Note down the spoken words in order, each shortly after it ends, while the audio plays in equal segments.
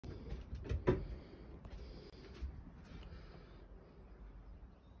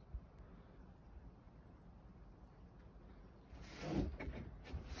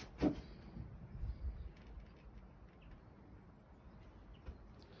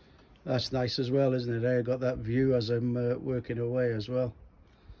That's nice as well, isn't it? I got that view as I'm working away as well.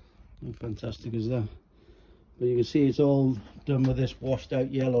 How fantastic is that? But you can see it's all done with this washed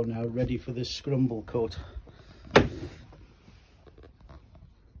out yellow now, ready for this scrumble coat.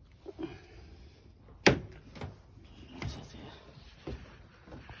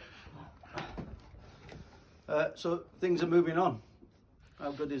 So things are moving on.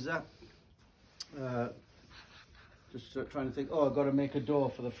 How good is that? Just trying to think, oh, I've got to make a door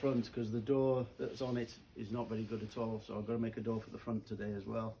for the front because the door that's on it is not very good at all. So I've got to make a door for the front today as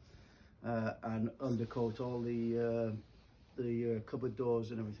well. And undercoat all the cupboard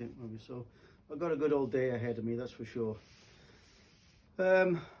doors and everything. So I've got a good old day ahead of me, that's for sure.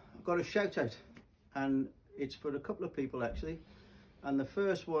 I've got a shout out, and it's for a couple of people actually. And the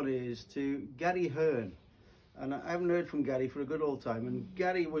first one is to Gary Hearn. And I haven't heard from Gary for a good old time, and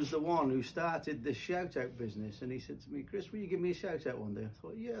Gary was the one who started the shout out business, and he said to me, Chris, will you give me a shout out one day? I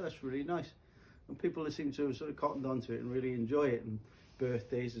thought, yeah, that's really nice. And people seem to have sort of cottoned onto it and really enjoy it, and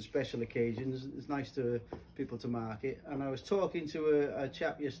birthdays and special occasions, it's nice to people to mark it. And I was talking to a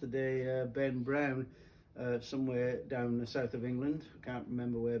chap yesterday, Ben Brown, somewhere down the south of England, I can't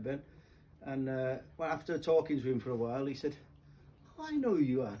remember where, Ben, and well, after talking to him for a while, he said, I know who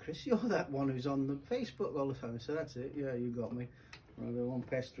you are, Chris. You're that one who's on the Facebook all the time. So that's it. Yeah, you got me. I'm the one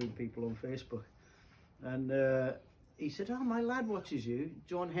pestering people on Facebook. And he said, oh, my lad watches you,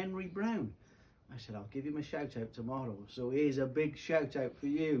 John Henry Brown. I said, I'll give him a shout out tomorrow. So here's a big shout out for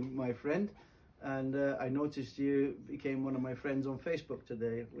you, my friend. And I noticed you became one of my friends on Facebook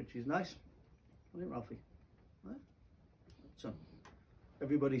today, which is nice. Isn't it, Ralphie? Huh? So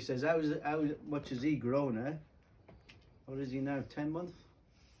everybody says, how much has he grown, eh? What is he now, 10 months?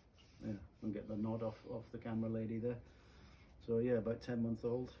 Yeah, I'll get the nod off the camera lady there. So yeah, about 10 months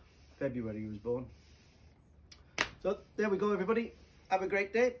old. February he was born. So there we go, everybody. Have a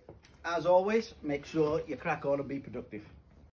great day. As always, make sure you crack on and be productive.